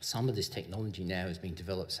 Some of this technology now is being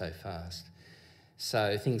developed so fast.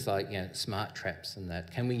 So things like smart traps and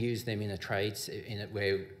that, can we use them in a trade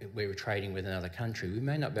where we're trading with another country? We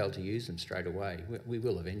may not be able to use them straight away. We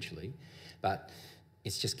will eventually, but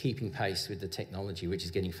it's just keeping pace with the technology, which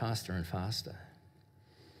is getting faster and faster.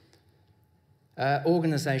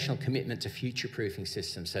 Organisational commitment to future-proofing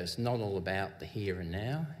systems. So it's not all about the here and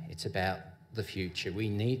now, it's about the future. We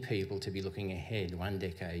need people to be looking ahead 1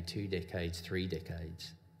 decade, 2 decades, 3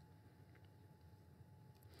 decades.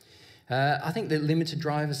 I think the limited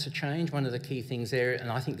drivers for change, one of the key things there,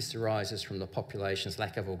 and I think this arises from the population's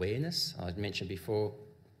lack of awareness. I'd mentioned before,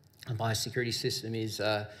 a biosecurity system is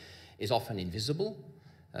often invisible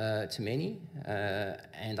to many,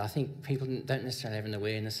 and I think people don't necessarily have an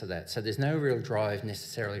awareness of that. So there's no real drive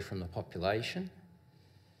necessarily from the population.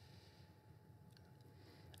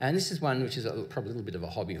 And this is one which is probably a little bit of a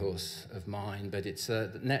hobby horse of mine, but it's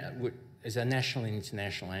a national and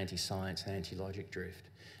international anti-science and anti-logic drift.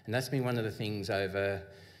 And that's been one of the things over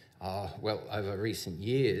recent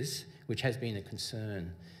years, which has been a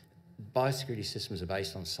concern. Biosecurity systems are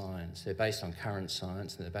based on science. They're based on current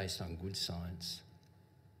science, and they're based on good science.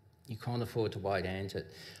 You can't afford to wide-ant it.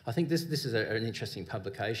 I think this is an interesting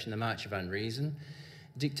publication, The March of Unreason.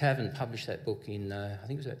 Dick Tavern published that book in, I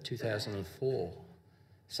think it was about 2004.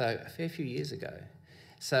 So a fair few years ago.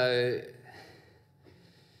 So,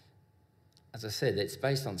 as I said, it's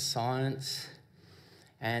based on science.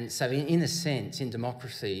 And so in a sense, in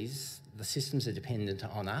democracies, the systems are dependent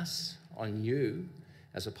on us, on you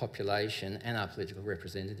as a population and our political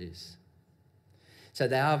representatives. So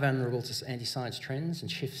they are vulnerable to anti-science trends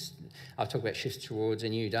and shifts. I've talked about shifts towards a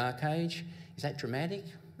new dark age. Is that dramatic?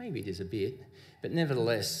 Maybe it is a bit. But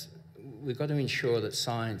nevertheless, we've got to ensure that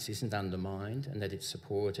science isn't undermined and that it's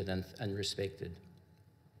supported and respected.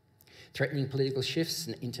 Threatening political shifts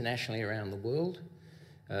internationally around the world,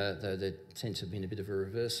 though there seems to have been a bit of a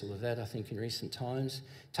reversal of that, I think, in recent times.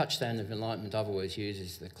 Touchstone of enlightenment I've always used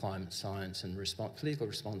is the climate science and political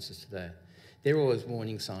responses to that. They're always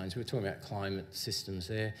warning signs. We're talking about climate systems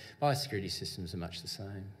there. Biosecurity systems are much the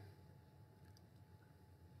same.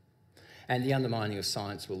 And the undermining of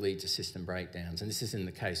science will lead to system breakdowns. And this isn't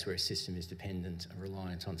the case where a system is dependent and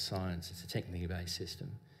reliant on science. It's a technically based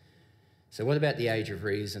system. So what about the age of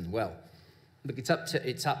reason? Well, look, it's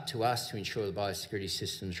up to us to ensure the biosecurity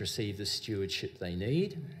systems receive the stewardship they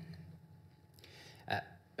need.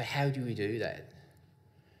 But how do we do that?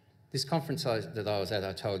 This conference that I was at,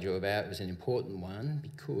 I told you about, was an important one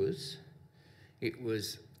because it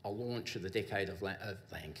was a launch of the decade of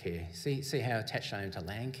land care. See how attached I am to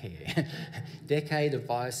land care? Decade of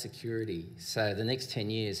biosecurity. So the next 10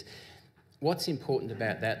 years. What's important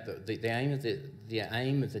about that, the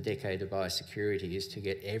aim of the decade of biosecurity is to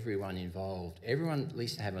get everyone involved. Everyone at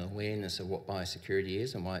least to have an awareness of what biosecurity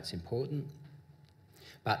is and why it's important.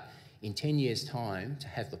 But in 10 years' time, to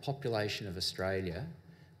have the population of Australia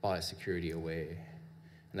biosecurity aware.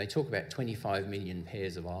 And they talk about 25 million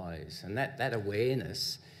pairs of eyes. And that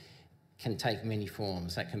awareness can take many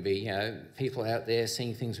forms. That can be, you know, people out there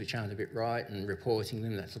seeing things which aren't a bit right and reporting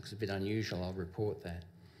them. That looks a bit unusual, I'll report that.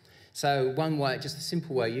 So one way, just a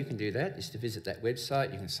simple way you can do that is to visit that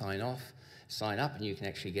website. You can sign up, and you can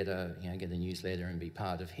actually get a newsletter and be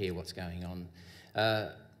part of hear what's going on.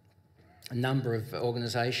 A number of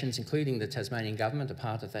organisations, including the Tasmanian government, are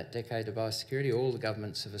part of that decade of biosecurity, all the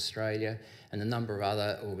governments of Australia, and a number of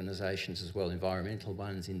other organisations as well, environmental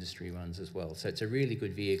ones, industry ones as well. So it's a really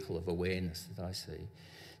good vehicle of awareness that I see.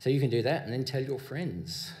 So you can do that and then tell your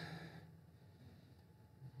friends.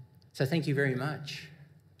 So thank you very much.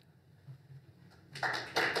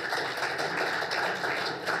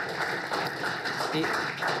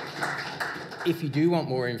 If you do want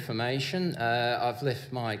more information, I've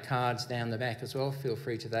left my cards down the back as well. Feel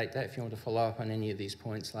free to take that. If you want to follow up on any of these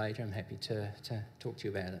points later, I'm happy to talk to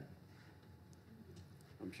you about it.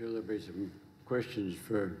 I'm sure there'll be some questions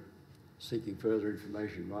for seeking further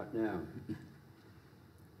information right now.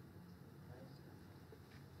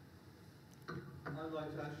 I'd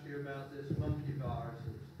like to ask you about this monkey virus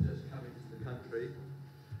that's just come into the country.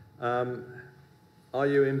 Are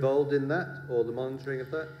you involved in that or the monitoring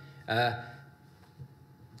of that?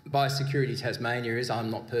 Biosecurity Tasmania is. I'm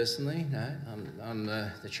not personally, no. I'm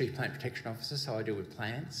the Chief Plant Protection Officer, so I deal with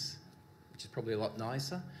plants, which is probably a lot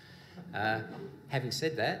nicer. Having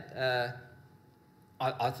said that,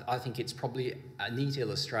 I think it's probably a neat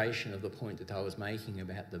illustration of the point that I was making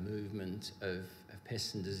about the movement of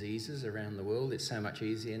pests and diseases around the world. It's so much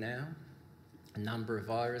easier now. A number of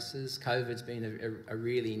viruses. COVID's been a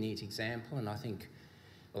really neat example, and I think,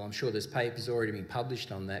 well, I'm sure there's papers already been published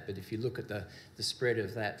on that, but if you look at the spread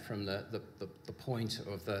of that from the point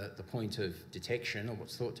of detection, or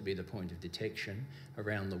what's thought to be the point of detection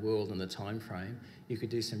around the world and the time frame, you could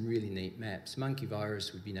do some really neat maps. Monkey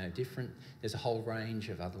virus would be no different. There's a whole range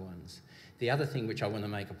of other ones. The other thing which I want to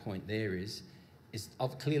make a point there is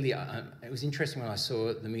clearly, it was interesting when I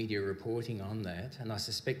saw the media reporting on that, and I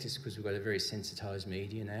suspect it's because we've got a very sensitised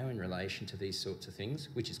media now in relation to these sorts of things,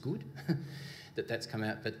 which is good. That's come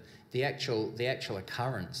out, but the actual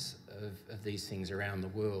occurrence of these things around the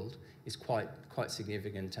world is quite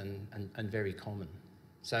significant and very common.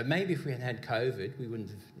 So maybe if we had had COVID, we wouldn't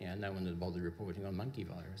have, no one would have bothered reporting on monkey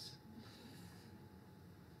virus.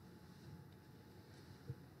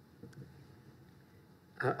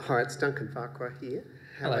 Hi, it's Duncan Farquhar here.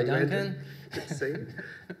 Hello, Duncan. Good to see you.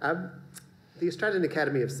 The Australian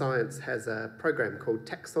Academy of Science has a program called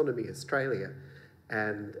Taxonomy Australia,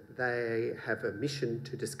 and they have a mission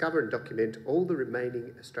to discover and document all the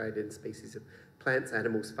remaining Australian species of plants,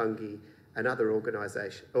 animals, fungi, and other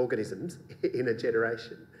organisms in a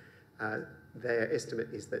generation. Their estimate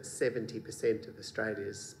is that 70% of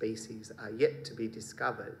Australia's species are yet to be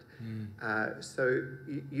discovered. So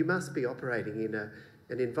you must be operating in an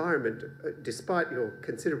environment, despite your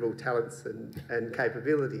considerable talents and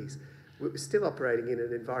capabilities, we're still operating in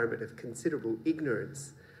an environment of considerable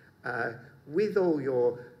ignorance. With all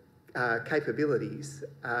your capabilities,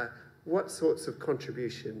 what sorts of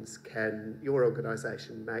contributions can your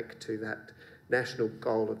organisation make to that national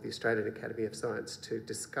goal of the Australian Academy of Science to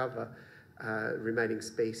discover remaining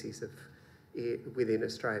species within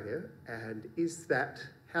Australia? And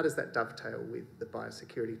how does that dovetail with the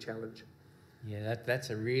biosecurity challenge? Yeah, that's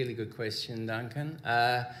a really good question, Duncan.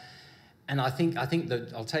 And I think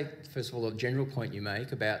that I'll take, first of all, the general point you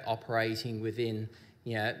make about operating within,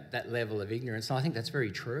 that level of ignorance. And I think that's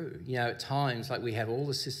very true. At times, like, we have all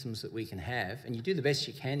the systems that we can have, and you do the best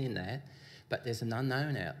you can in that, but there's an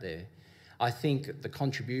unknown out there. I think the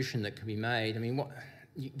contribution that can be made, I mean,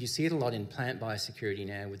 you see it a lot in plant biosecurity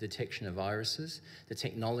now with detection of viruses, the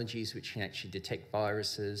technologies which can actually detect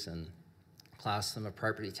viruses and class them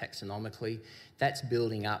appropriately taxonomically. That's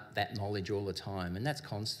building up that knowledge all the time, and that's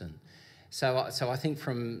constant. So I think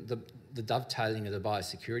from the dovetailing of the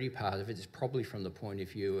biosecurity part of it is probably from the point of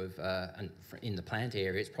view of, in the plant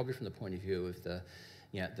area, it's probably from the point of view of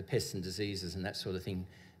the pests and diseases and that sort of thing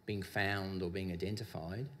being found or being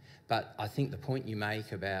identified. But I think the point you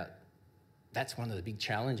make about that's one of the big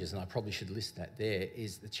challenges, and I probably should list that there,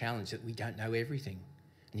 is the challenge that we don't know everything.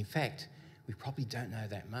 And in fact, we probably don't know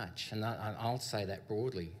that much. And I'll say that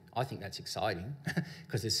broadly. I think that's exciting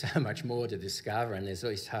because there's so much more to discover and there's all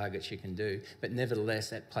these targets you can do. But nevertheless,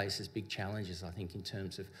 that places big challenges, I think, in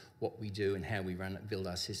terms of what we do and how we build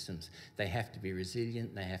our systems. They have to be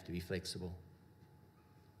resilient, they have to be flexible.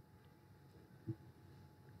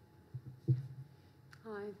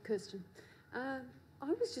 Hi, Kirsten. I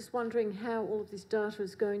was just wondering how all of this data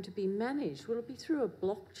is going to be managed. Will it be through a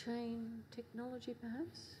blockchain technology,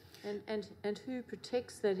 perhaps? And who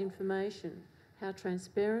protects that information? How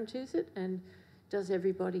transparent is it? And does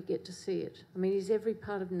everybody get to see it? I mean, is every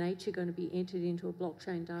part of nature going to be entered into a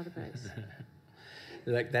blockchain database?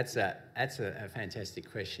 Look, that's a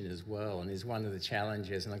fantastic question as well, and is one of the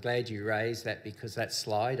challenges. And I'm glad you raised that, because that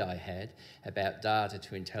slide I had about data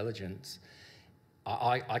to intelligence,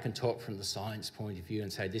 I can talk from the science point of view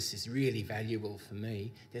and say this is really valuable for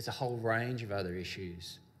me. There's a whole range of other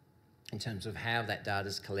issues in terms of how that data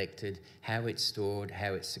is collected, how it's stored,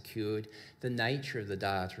 how it's secured, the nature of the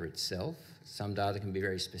data itself. Some data can be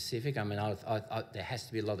very specific. I mean, there has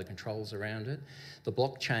to be a lot of controls around it. The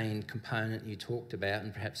blockchain component you talked about,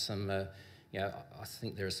 and perhaps some, I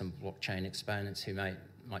think there are some blockchain exponents who might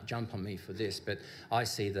jump on me for this, but I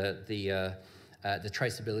see the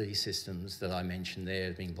traceability systems that I mentioned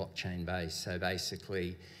there being blockchain-based. So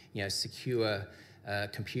basically, secure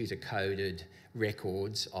computer-coded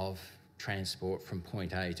records of transport from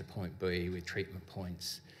point A to point B with treatment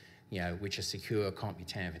points, which are secure, can't be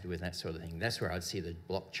tampered with, that sort of thing. That's where I'd see the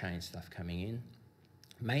blockchain stuff coming in.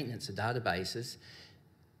 Maintenance of databases.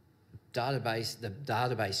 The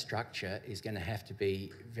database structure is going to have to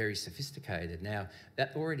be very sophisticated. Now,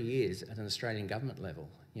 that already is at an Australian government level.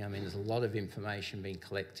 I mean, there's a lot of information being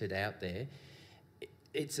collected out there.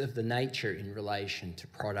 It's of the nature in relation to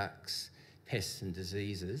products, pests and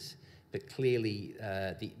diseases, but clearly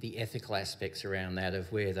the ethical aspects around that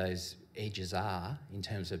of where those edges are in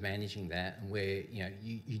terms of managing that, and where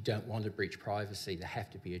you don't want to breach privacy, they have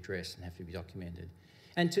to be addressed and have to be documented.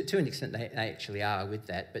 And to an extent they actually are with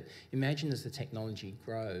that, but imagine as the technology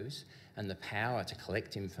grows and the power to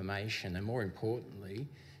collect information and, more importantly,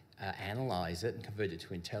 analyse it and convert it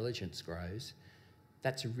to intelligence grows,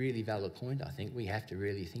 that's a really valid point. I think we have to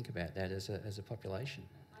really think about that as a population.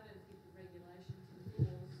 I don't think the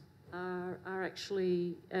regulations and laws are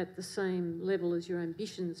actually at the same level as your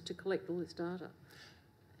ambitions to collect all this data.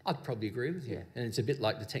 I'd probably agree with you. Yeah. And it's a bit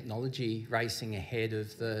like the technology racing ahead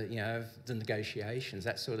of the negotiations,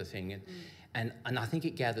 that sort of thing. And I think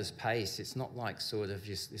it gathers pace. It's not like sort of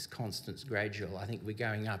just this constant gradual. I think we're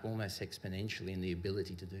going up almost exponentially in the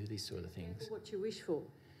ability to do these sort of things. What you wish for.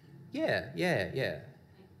 Yeah.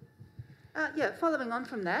 Following on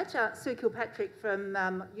from that, Sue Kilpatrick from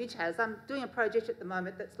UTAS, I'm doing a project at the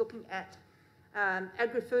moment that's looking at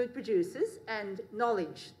agri-food producers and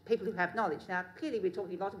knowledge, people who have knowledge. Now, clearly we're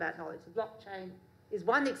talking a lot about knowledge. The blockchain is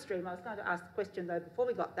one extreme. I was going to ask the question, though, before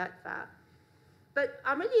we got that far. But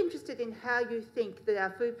I'm really interested in how you think that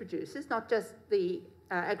our food producers, not just the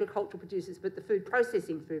agricultural producers, but the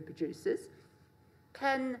processing food producers,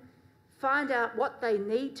 can find out what they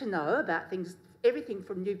need to know about things, everything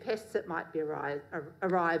from new pests that might be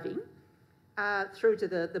arriving, through to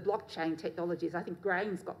the blockchain technologies. I think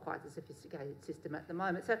grain's got quite a sophisticated system at the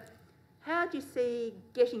moment. So how do you see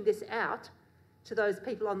getting this out to those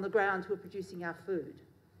people on the ground who are producing our food?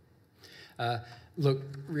 Look,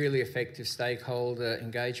 really effective stakeholder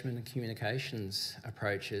engagement and communications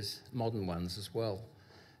approaches, modern ones as well.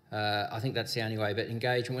 I think that's the only way, but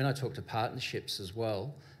engagement, when I talk to partnerships as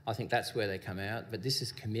well, I think that's where they come out. But this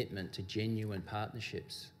is commitment to genuine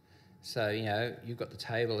partnerships. So, you know, you've got the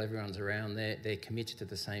table, everyone's around there, they're committed to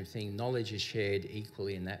the same thing. Knowledge is shared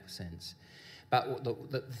equally in that sense. But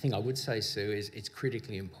the thing I would say, Sue, is it's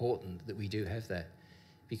critically important that we do have that,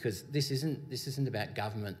 because this isn't about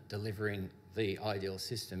government delivering the ideal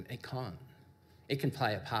system. It can't. It can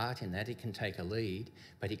play a part in that, it can take a lead,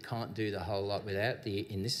 but it can't do the whole lot without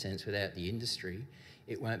in this sense, without the industry,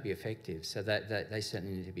 it won't be effective. So that they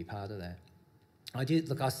certainly need to be part of that.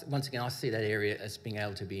 Once again, I see that area as being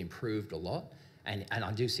able to be improved a lot, and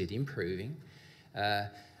I do see it improving.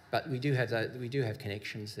 But we do have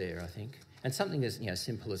connections there, I think. And something as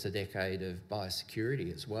simple as a decade of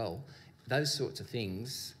biosecurity as well. Those sorts of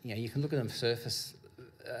things, you can look at them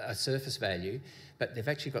a surface value, but they've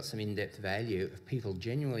actually got some in-depth value of people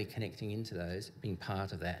genuinely connecting into those, being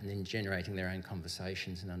part of that, and then generating their own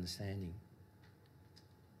conversations and understanding.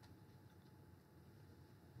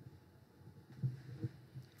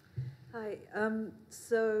 Hi.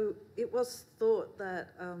 So it was thought that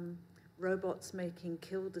robots making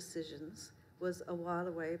kill decisions was a while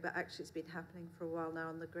away, but actually it's been happening for a while now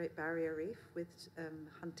on the Great Barrier Reef with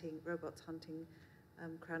robots hunting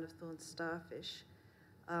crown of thorns starfish.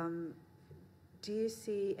 Do you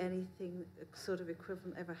see anything sort of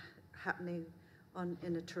equivalent ever happening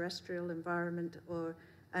in a terrestrial environment,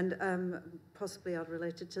 and possibly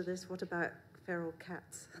unrelated to this, what about feral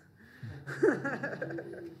cats?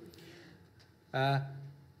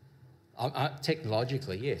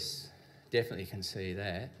 Technologically, yes, definitely can see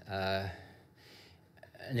that.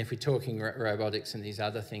 And if we're talking robotics and these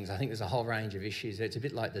other things, I think there's a whole range of issues. It's a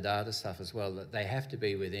bit like the data stuff as well, that they have to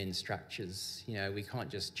be within structures. We can't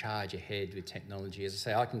just charge ahead with technology. As I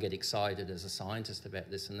say, I can get excited as a scientist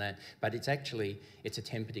about this and that, but it's a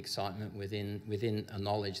tempered excitement within a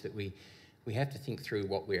knowledge that we have to think through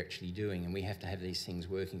what we're actually doing, and we have to have these things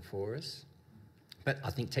working for us. But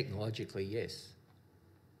I think technologically, yes.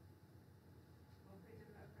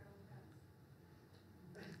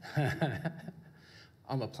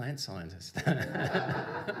 I'm a plant scientist.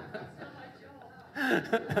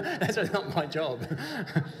 That's not my job.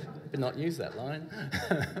 But not use that line.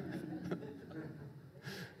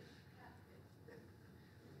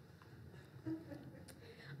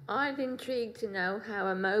 I'm intrigued to know how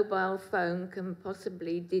a mobile phone can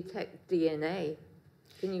possibly detect DNA.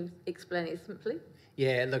 Can you explain it simply?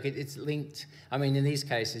 Yeah, look, it's linked. I mean, in these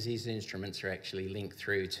cases, these instruments are actually linked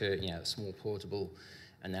through to a small portable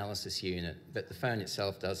analysis unit, but the phone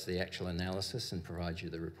itself does the actual analysis and provides you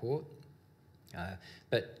the report.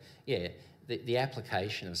 But yeah, the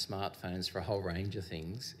application of smartphones for a whole range of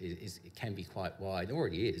things it can be quite wide. It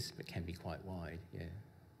already is, but can be quite wide, yeah.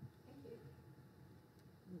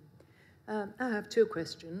 I have two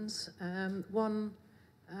questions. One,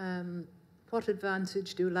 what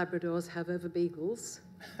advantage do Labradors have over Beagles?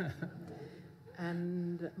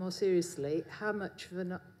 And more seriously, how much of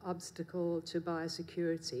an obstacle to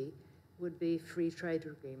biosecurity would be free trade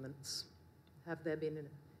agreements? Have there been an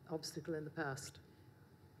obstacle in the past?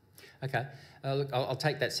 Okay, look, I'll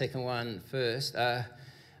take that second one first. I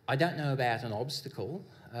don't know about an obstacle.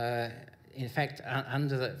 In fact,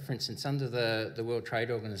 for instance, under the World Trade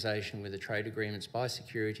Organization with the trade agreements,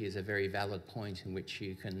 biosecurity is a very valid point in which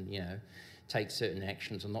you can, take certain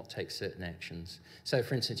actions or not take certain actions. So,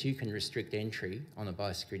 for instance, you can restrict entry on a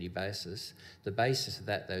biosecurity basis. The basis of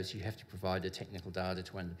that, though, is you have to provide the technical data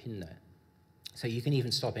to underpin that. So you can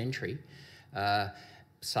even stop entry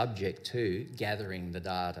subject to gathering the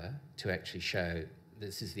data to actually show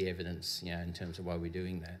this is the evidence, in terms of why we're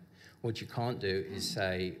doing that. What you can't do is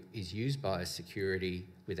use biosecurity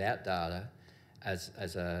without data as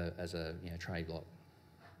a trade block.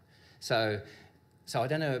 So I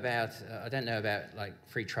don't know about like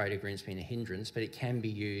free trade agreements being a hindrance, but it can be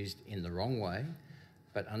used in the wrong way.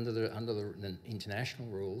 But under the international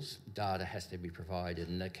rules, data has to be provided,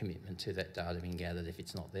 and a commitment to that data being gathered if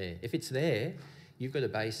it's not there. If it's there, you've got a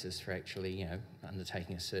basis for actually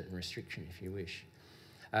undertaking a certain restriction if you wish.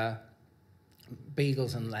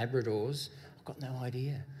 Beagles and Labradors, I've got no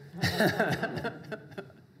idea. Now,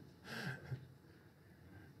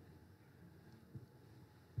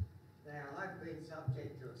 I've been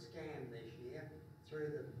subject to a scam this year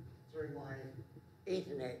through my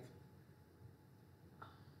internet.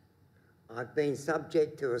 I've been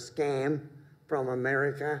subject to a scam from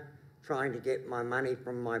America trying to get my money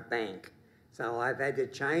from my bank. So I've had to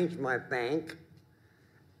change my bank,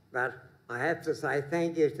 but I have to say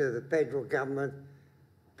thank you to the federal government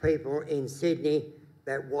people in Sydney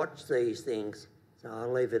that watch these things. So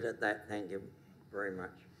I'll leave it at that. Thank you very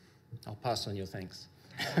much. I'll pass on your thanks.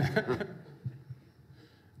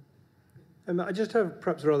 I just have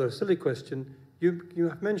perhaps a rather silly question. You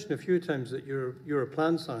have mentioned a few times that you're a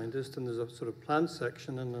plant scientist and there's a sort of plant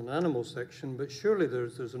section and an animal section, but surely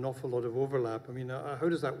there's an awful lot of overlap. I mean, how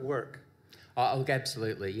does that work? Oh,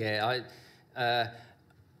 absolutely, yeah.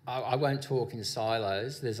 I won't talk in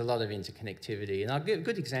silos. There's a lot of interconnectivity. And a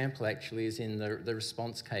good example actually is in the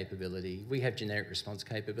response capability. We have generic response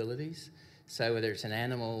capabilities. So whether it's an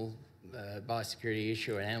animal biosecurity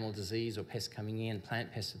issue, or an animal disease, or pest coming in,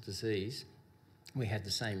 plant pest or disease, we have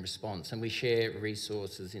the same response, and we share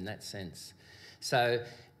resources in that sense. So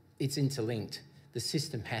it's interlinked. The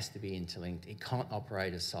system has to be interlinked. It can't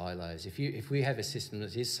operate as silos. If we have a system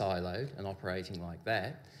that is siloed and operating like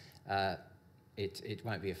that, it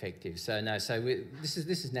won't be effective. So no. So this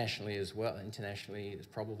is nationally as well. Internationally, is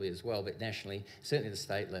probably as well, but nationally, certainly at the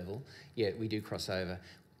state level, yeah, we do cross over.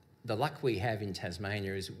 The luck we have in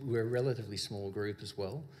Tasmania is we're a relatively small group as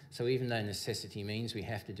well. So even though necessity means we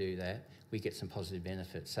have to do that, we get some positive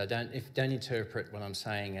benefits. So don't interpret what I'm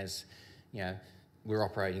saying as, you know, we're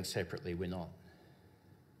operating separately. We're not.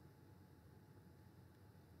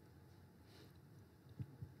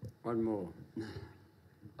 One more.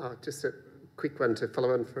 Just a quick one to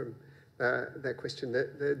follow on from that question.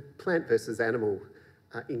 The plant versus animal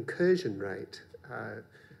incursion rate,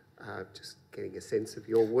 just getting a sense of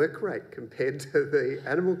your work rate compared to the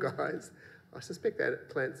animal guys. I suspect that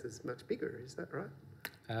plants is much bigger, is that right?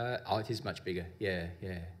 It is much bigger, yeah.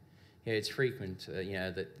 It's frequent, you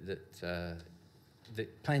know, that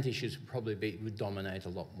plant issues would dominate a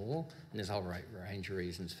lot more, and there's a whole range of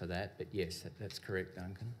reasons for that, but yes, that's correct,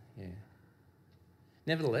 Duncan, yeah.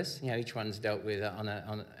 Nevertheless, you know, each one's dealt with on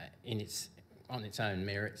its own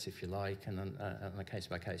merits, if you like, and on a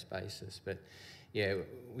case-by-case basis, but yeah,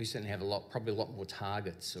 we certainly have probably a lot more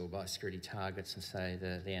targets, or biosecurity targets, than say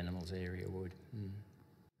the animals area would.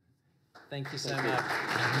 Thank you so much.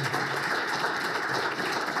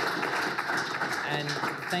 And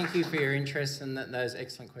thank you for your interest and those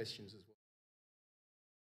excellent questions as well.